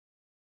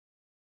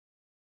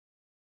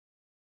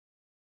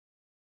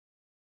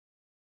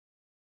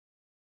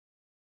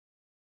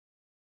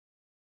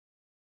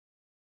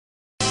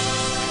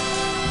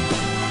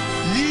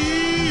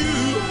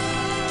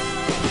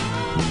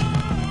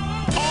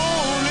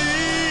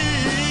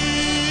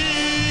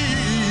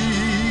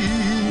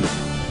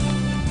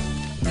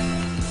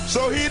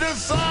So he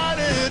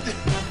decided to...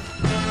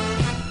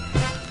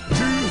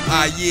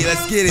 Yeah,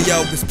 let's get it,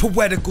 yo, this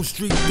poetical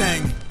street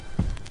thing.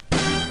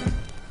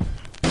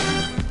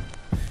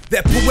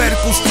 That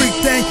poetical street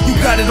thing, you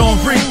got it on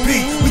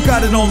repeat, we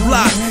got it on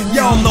lock.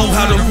 Y'all know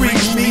how to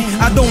reach me.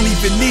 I don't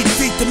even need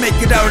feet to make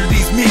it out of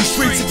these mean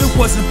streets. If it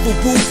wasn't for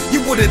Woo,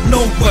 you wouldn't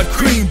know what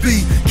cream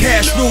be.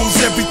 Cash rules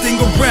everything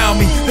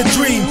around me. The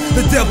dream,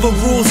 the devil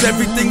rules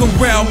everything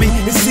around me.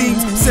 It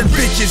seems send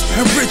bitches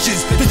and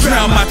riches to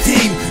drown my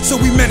team. So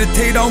we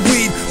meditate on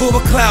weed or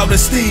a cloud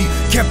of steam.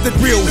 Kept it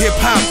real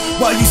hip-hop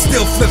while you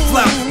still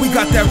flip-flop. We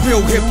got that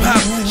real hip-hop,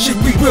 shit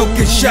we will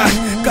get shot.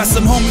 Got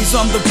some homies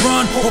on the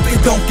run, hope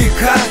they don't get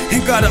caught.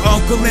 And got an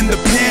uncle in the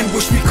pen,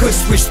 wish we could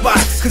switch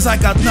spots. Cause I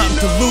got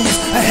nothing to lose,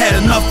 I had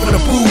enough of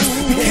the booze.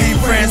 Became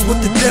friends with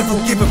the devil,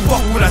 give a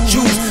fuck what I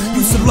choose.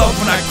 Used to love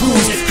when I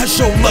cruise, I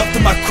show love to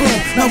my crew.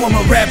 Now I'm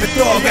a rabid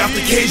dog out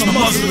the cage, my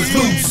muzzle is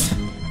loose.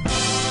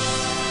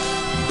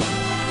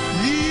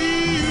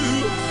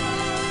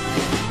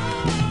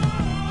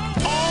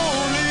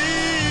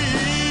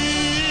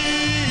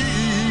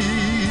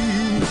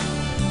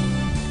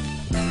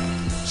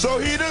 So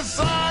he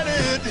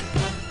decided to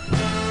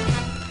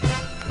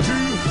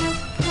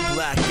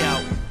black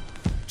out,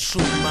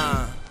 true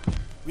mind.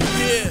 We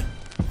here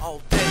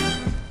all day.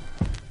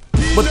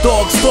 My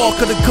dog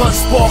stalker, the gun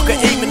sparker,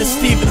 aiming at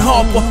Stephen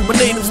Harper. My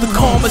native's the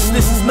calmest,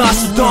 this is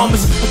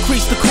Nostradamus.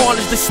 Increase the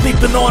carnage, they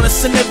sleeping on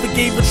us. I never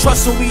gave a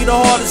trust, so we the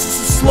hardest.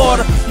 It's a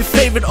slaughter. Your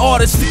favorite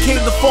artist became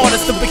the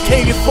farthest and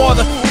became your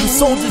father. You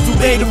soldiers who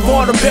made it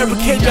harder,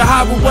 barricade your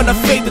highway when I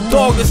fade the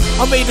doggers.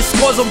 I made the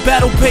scars on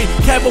battle paint,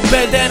 camo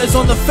bandanas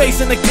on the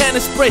face and a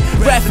cannon spray.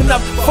 Rapping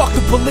up, fuck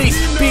the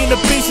police. Being a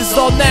beast is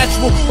all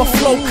natural. My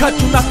flow cut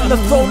you, nothing to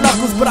throw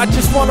knuckles, but I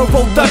just wanna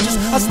roll Dutchess.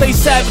 I stay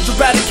savage,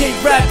 eradicate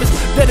rappers,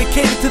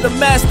 dedicated to the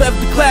master of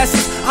the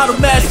classes. Out of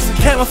masks and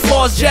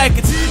camouflage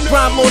jackets.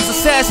 Rhyme lords,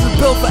 assassins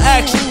built for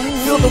action.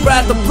 Feel the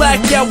wrath of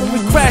blackout when we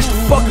crash the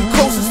fucking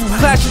coasters.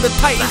 Clashing the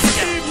titans.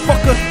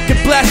 Fucker,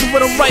 get blasted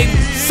when I'm writing.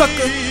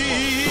 Sucker.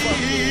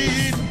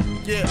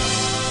 Yeah.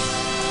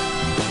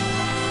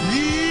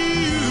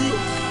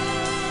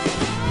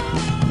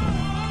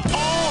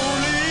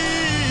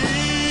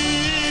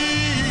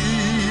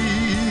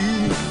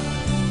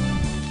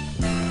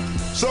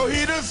 So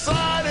he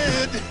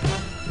decided to...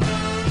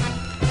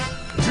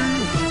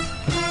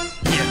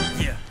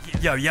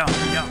 Yo.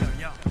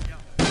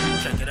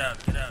 Check it out,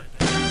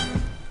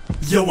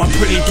 Yo, I'm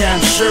pretty damn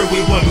sure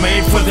we were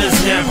made for this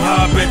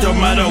hip-hop. It don't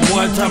matter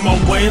what time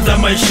of way that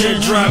my shit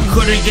drop.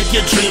 Couldn't get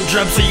your dream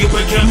drop, so you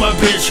became a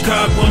bitch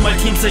cop. When my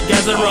team's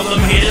together, all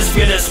them haters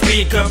fear to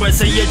speak up. I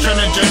say you're trying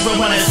to judge, but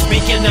when I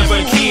speak, you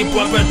never keep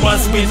up. It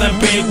must be the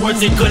big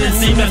words you couldn't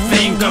seem to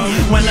think of.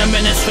 When I'm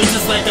in the streets,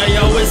 it's like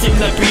I always seem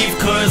to beef.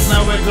 Cause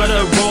now I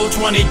gotta roll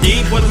 20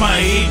 deep with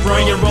my heat.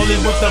 Bro, you're rolling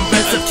with the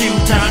best of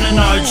Town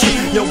and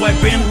RG. Yo, I've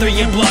been through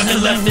your block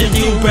and left to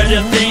do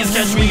better things.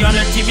 Catch me on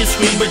a TV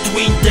screen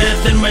between death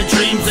and my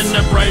dreams in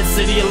the bright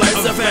city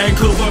lights of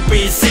Vancouver,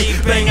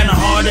 BC. Banging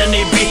hard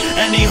any beat,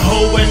 any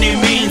hoe, any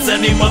means,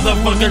 any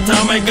motherfucking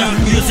time I got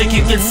music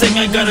you can sing.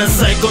 I got a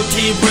psycho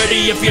team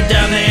ready if you're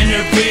down to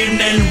intervene.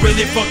 And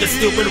really fucking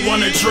stupid,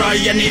 wanna try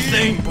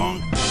anything,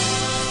 punk.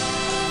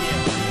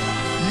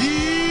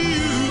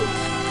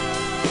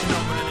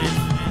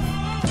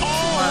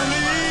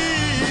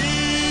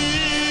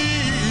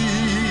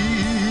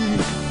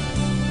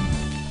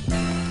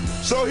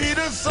 So he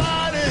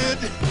decided